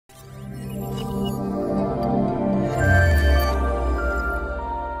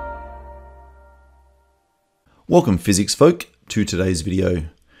Welcome physics folk to today's video. In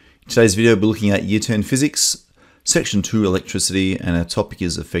today's video we'll be looking at Year 10 Physics, Section 2 Electricity, and our topic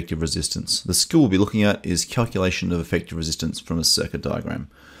is effective resistance. The skill we'll be looking at is calculation of effective resistance from a circuit diagram.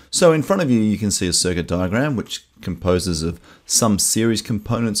 So in front of you can see a circuit diagram which composes of some series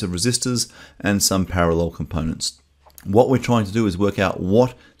components of resistors and some parallel components. What we're trying to do is work out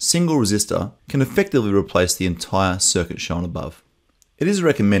what single resistor can effectively replace the entire circuit shown above. It is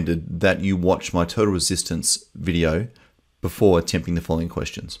recommended that you watch my total resistance video before attempting the following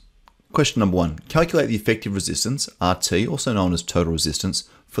questions. Question number 1. Calculate the effective resistance, RT, also known as total resistance,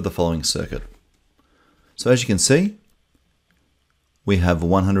 for the following circuit. So as you can see, we have a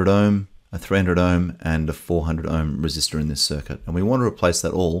 100 ohm, a 300 ohm, and a 400 ohm resistor in this circuit. And we want to replace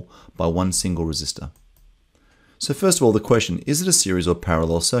that all by one single resistor. So first of all, the question, is it a series or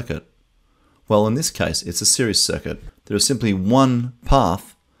parallel circuit? Well, in this case, it's a series circuit. There is simply one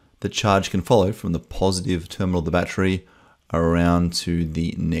path that charge can follow from the positive terminal of the battery around to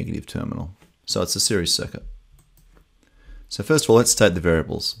the negative terminal. So it's a series circuit. So first of all, let's state the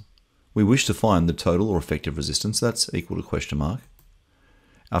variables. We wish to find the total or effective resistance. That's equal to question mark.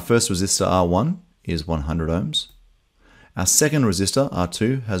 Our first resistor, R1, is 100 ohms. Our second resistor,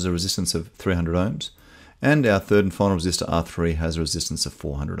 R2, has a resistance of 300 ohms. And our third and final resistor, R3, has a resistance of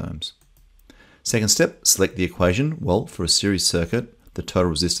 400 ohms. Second step, select the equation. Well, for a series circuit, the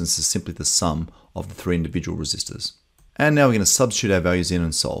total resistance is simply the sum of the three individual resistors. And now we're going to substitute our values in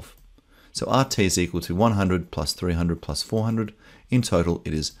and solve. So RT is equal to 100 plus 300 plus 400. In total,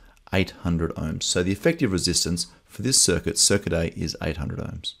 it is 800 ohms. So the effective resistance for this circuit, circuit A, is 800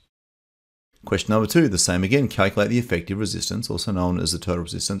 ohms. Question number 2, the same again. Calculate the effective resistance, also known as the total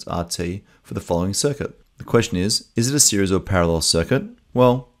resistance, RT, for the following circuit. The question is it a series or parallel circuit?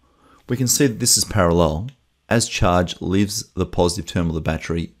 Well, we can see that this is parallel. As charge leaves the positive terminal of the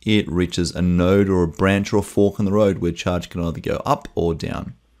battery, it reaches a node or a branch or a fork in the road where charge can either go up or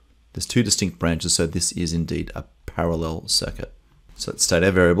down. There's two distinct branches, so this is indeed a parallel circuit. So let's state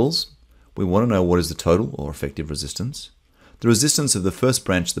our variables. We want to know what is the total or effective resistance. The resistance of the first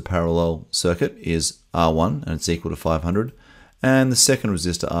branch of the parallel circuit is R1 and it's equal to 500. And the second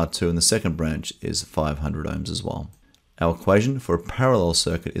resistor, R2, in the second branch is 500 ohms as well. Our equation for a parallel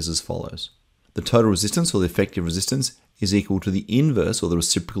circuit is as follows. The total resistance, or the effective resistance, is equal to the inverse or the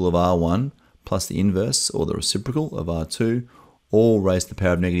reciprocal of R1 plus the inverse or the reciprocal of R2, all raised to the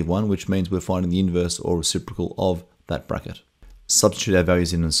power of -1, which means we're finding the inverse or reciprocal of that bracket. Substitute our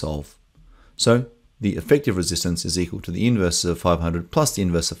values in and solve. So the effective resistance is equal to the inverse of 500 plus the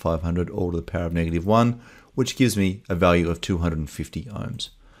inverse of 500, all to the power of -1, which gives me a value of 250 ohms.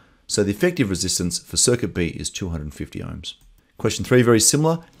 So the effective resistance for circuit B is 250 ohms. Question 3, very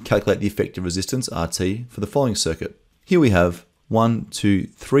similar. Calculate the effective resistance, RT, for the following circuit. Here we have 1, 2,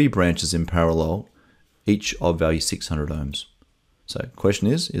 3 branches in parallel, each of value 600 ohms. So question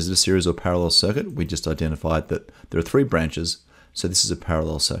is it a series or parallel circuit? We just identified that there are 3 branches, so this is a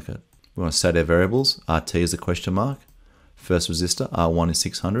parallel circuit. We want to state our variables. RT is a question mark. First resistor, R1, is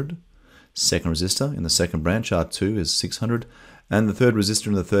 600. Second resistor in the second branch, R2, is 600. And the third resistor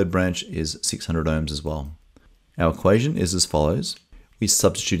in the third branch is 600 ohms as well. Our equation is as follows. We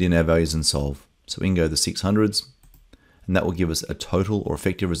substitute in our values and solve. So we can go the 600s, and that will give us a total or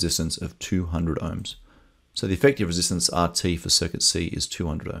effective resistance of 200 ohms. So the effective resistance, RT, for circuit C is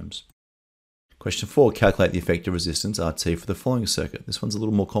 200 ohms. Question 4, calculate the effective resistance, RT, for the following circuit. This one's a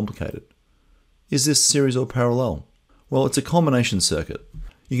little more complicated. Is this series or parallel? Well, it's a combination circuit.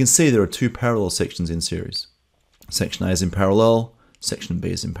 You can see there are 2 parallel sections in series. Section A is in parallel, section B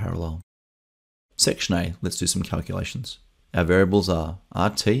is in parallel. Section A, let's do some calculations. Our variables are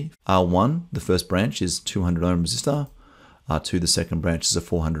RT, R1, the first branch is 200 ohm resistor, R2, the second branch, is a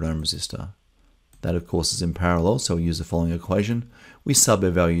 400 ohm resistor. That of course is in parallel, so we use the following equation. We sub our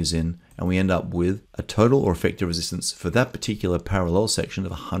values in and we end up with a total or effective resistance for that particular parallel section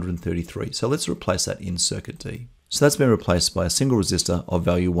of 133. So let's replace that in circuit D. So that's been replaced by a single resistor of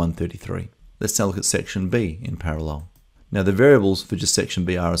value 133. Let's now look at section B in parallel. Now the variables for just section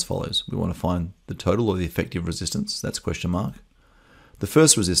B are as follows. We want to find the total or the effective resistance, that's question mark. The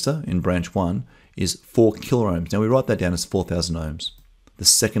first resistor in branch 1 is 4 kiloohms. Now we write that down as 4,000 ohms. The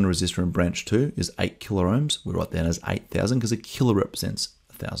second resistor in branch 2 is 8 kiloohms. We write that down as 8,000 because a kilo represents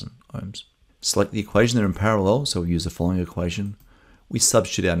 1,000 ohms. Select the equation, they're in parallel, so we use the following equation. We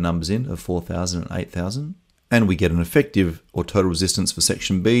substitute our numbers in of 4,000 and 8,000. And we get an effective or total resistance for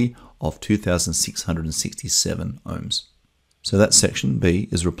section B of 2,667 ohms. So that section B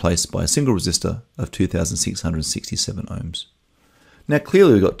is replaced by a single resistor of 2,667 ohms. Now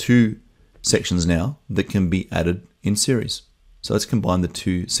clearly we've got 2 sections now that can be added in series. So let's combine the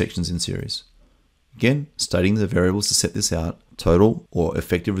 2 sections in series. Again, stating the variables to set this out. Total or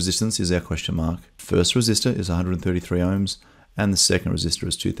effective resistance is our question mark. First resistor is 133 ohms and the second resistor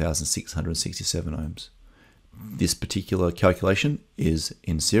is 2667 ohms. This particular calculation is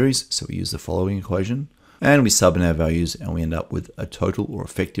in series, so we use the following equation and we sub in our values and we end up with a total or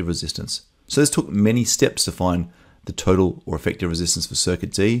effective resistance. So this took many steps to find the total or effective resistance for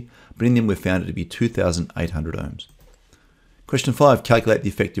circuit D, but in the end we found it to be 2800 ohms. Question 5, calculate the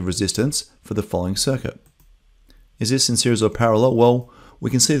effective resistance for the following circuit. Is this in series or parallel? Well,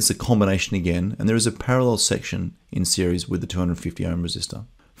 we can see it's a combination again, and there is a parallel section in series with the 250 ohm resistor.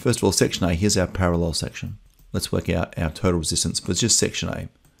 First of all, section A, here's our parallel section. Let's work out our total resistance for just section A.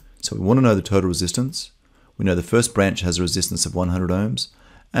 So we want to know the total resistance. We know the first branch has a resistance of 100 ohms,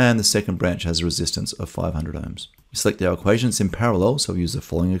 and the second branch has a resistance of 500 ohms. We select our equation, it's in parallel, so we use the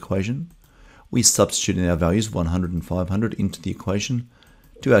following equation. We substitute in our values 100 and 500 into the equation,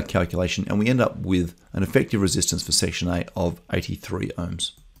 do our calculation, and we end up with an effective resistance for section A of 83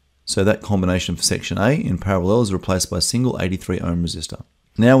 ohms. So that combination for section A in parallel is replaced by a single 83 ohm resistor.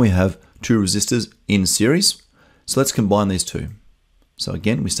 Now we have two resistors in series, so let's combine these two. So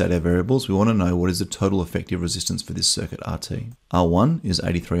again, we state our variables. We want to know what is the total effective resistance for this circuit RT. R1 is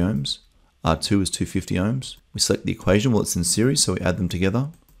 83 ohms, R2 is 250 ohms. We select the equation, well it's in series, so we add them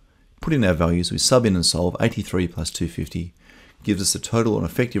together. Put in our values, we sub in and solve. 83 plus 250 gives us a total and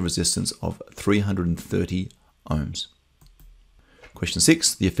effective resistance of 330 ohms. Question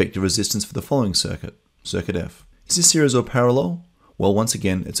 6, the effective resistance for the following circuit, circuit F. Is this series or parallel? Well, once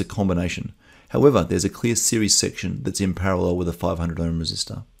again, it's a combination. However, there's a clear series section that's in parallel with a 500 ohm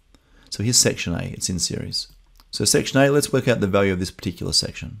resistor. So here's section A, it's in series. So section A, let's work out the value of this particular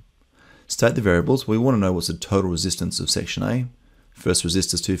section. State the variables. We want to know what's the total resistance of section A. First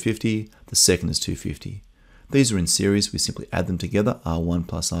resistor is 250, the second is 250. These are in series, we simply add them together, R1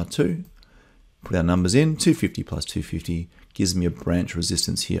 plus R2. Put our numbers in, 250 plus 250 gives me a branch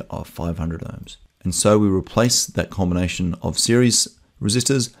resistance here of 500 ohms. And so we replace that combination of series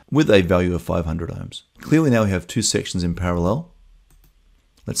resistors with a value of 500 ohms. Clearly now we have two sections in parallel.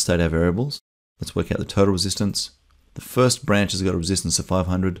 Let's state our variables. Let's work out the total resistance. The first branch has got a resistance of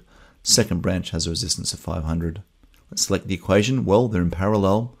 500, second branch has a resistance of 500. Let's select the equation. Well, they're in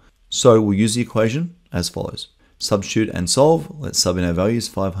parallel, so we'll use the equation as follows. Substitute and solve. Let's sub in our values,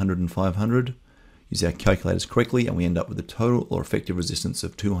 500 and 500. Use our calculators correctly, and we end up with a total or effective resistance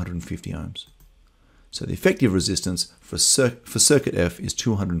of 250 ohms. So the effective resistance for circuit F is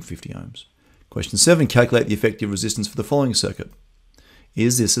 250 ohms. Question 7, calculate the effective resistance for the following circuit.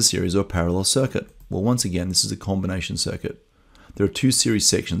 Is this a series or parallel circuit? Well, once again, this is a combination circuit. There are two series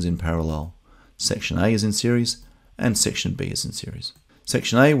sections in parallel. Section A is in series, and section B is in series.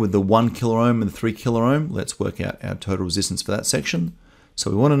 Section A with the 1 kilo ohm and the 3 kilo ohm, let's work out our total resistance for that section. So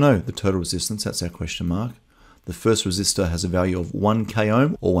we want to know the total resistance, that's our question mark. The first resistor has a value of 1 k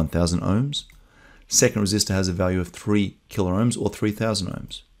ohm or 1000 ohms. Second resistor has a value of 3 kilo ohms or 3000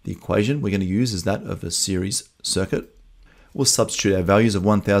 ohms. The equation we're going to use is that of a series circuit. We'll substitute our values of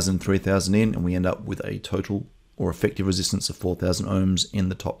 1000 and 3000 in, and we end up with a total or effective resistance of 4000 ohms in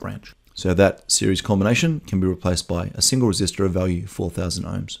the top branch. So that series combination can be replaced by a single resistor of value 4000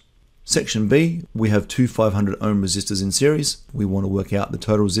 ohms. Section B, we have two 500 ohm resistors in series. We want to work out the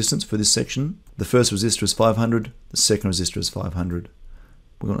total resistance for this section. The first resistor is 500, the second resistor is 500.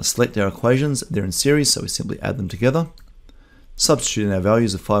 We want to select our equations, they're in series, so we simply add them together. Substitute in our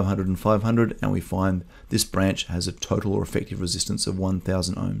values of 500 and 500, and we find this branch has a total or effective resistance of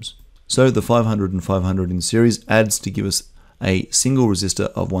 1000 ohms. So the 500 and 500 in series adds to give us a single resistor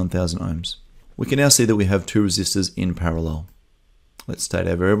of 1000 ohms. We can now see that we have two resistors in parallel. Let's state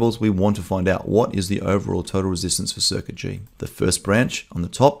our variables. We want to find out what is the overall total resistance for circuit G. The first branch on the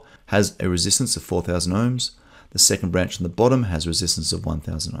top has a resistance of 4000 ohms. The second branch on the bottom has resistance of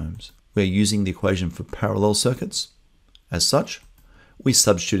 1000 ohms. We're using the equation for parallel circuits. As such, we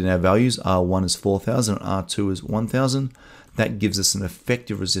substitute in our values. R1 is 4000 and R2 is 1000. That gives us an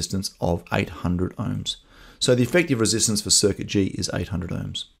effective resistance of 800 ohms. So the effective resistance for circuit G is 800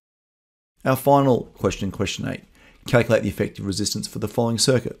 ohms. Our final question, question 8. Calculate the effective resistance for the following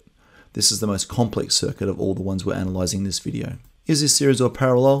circuit. This is the most complex circuit of all the ones we're analyzing in this video. Is this series or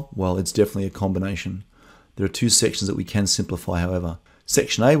parallel? Well, it's definitely a combination. There are two sections that we can simplify, however.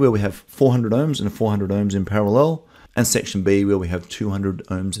 Section A, where we have 400 ohms and 400 ohms in parallel, and section B, where we have 200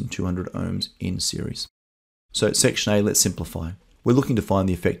 ohms and 200 ohms in series. So section A, let's simplify. We're looking to find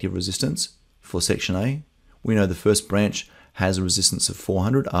the effective resistance for section A. We know the first branch has a resistance of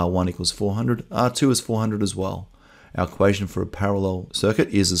 400, R1 equals 400, R2 is 400 as well. Our equation for a parallel circuit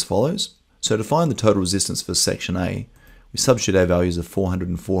is as follows. So to find the total resistance for section A, We substitute our values of 400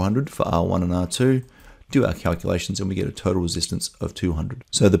 and 400 for R1 and R2, do our calculations, and we get a total resistance of 200.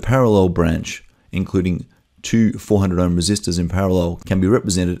 So the parallel branch, including two 400 ohm resistors in parallel, can be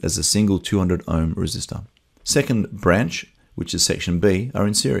represented as a single 200 ohm resistor. Second branch, which is section B, are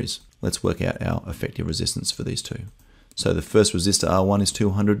in series. Let's work out our effective resistance for these two. So the first resistor R1 is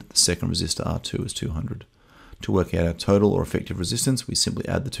 200, the second resistor R2 is 200. To work out our total or effective resistance, we simply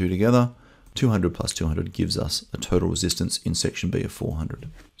add the two together. 200 plus 200 gives us a total resistance in section B of 400.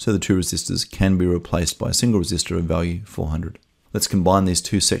 So the two resistors can be replaced by a single resistor of value 400. Let's combine these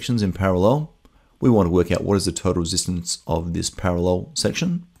two sections in parallel. We want to work out what is the total resistance of this parallel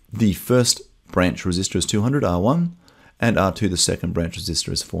section. The first branch resistor is 200, R1, and R2, the second branch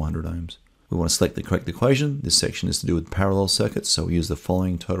resistor, is 400 ohms. We want to select the correct equation. This section is to do with parallel circuits, so we use the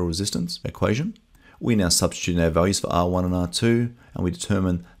following total resistance equation. We now substitute in our values for R1 and R2, and we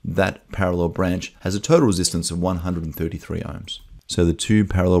determine that parallel branch has a total resistance of 133 ohms. So the two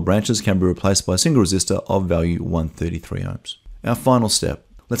parallel branches can be replaced by a single resistor of value 133 ohms. Our final step,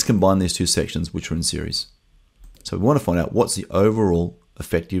 let's combine these two sections which are in series. So we want to find out what's the overall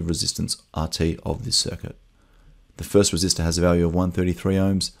effective resistance RT of this circuit. The first resistor has a value of 133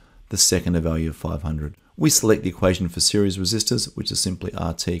 ohms, the second a value of 500. We select the equation for series resistors, which is simply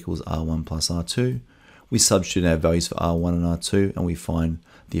RT equals R1 plus R2. We substitute our values for R1 and R2, and we find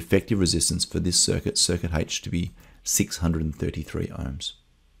the effective resistance for this circuit, circuit H, to be 633 ohms.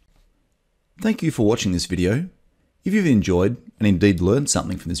 Thank you for watching this video. If you've enjoyed and indeed learned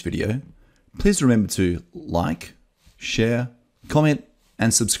something from this video, please remember to like, share, comment,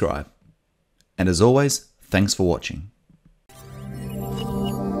 and subscribe. And as always, thanks for watching.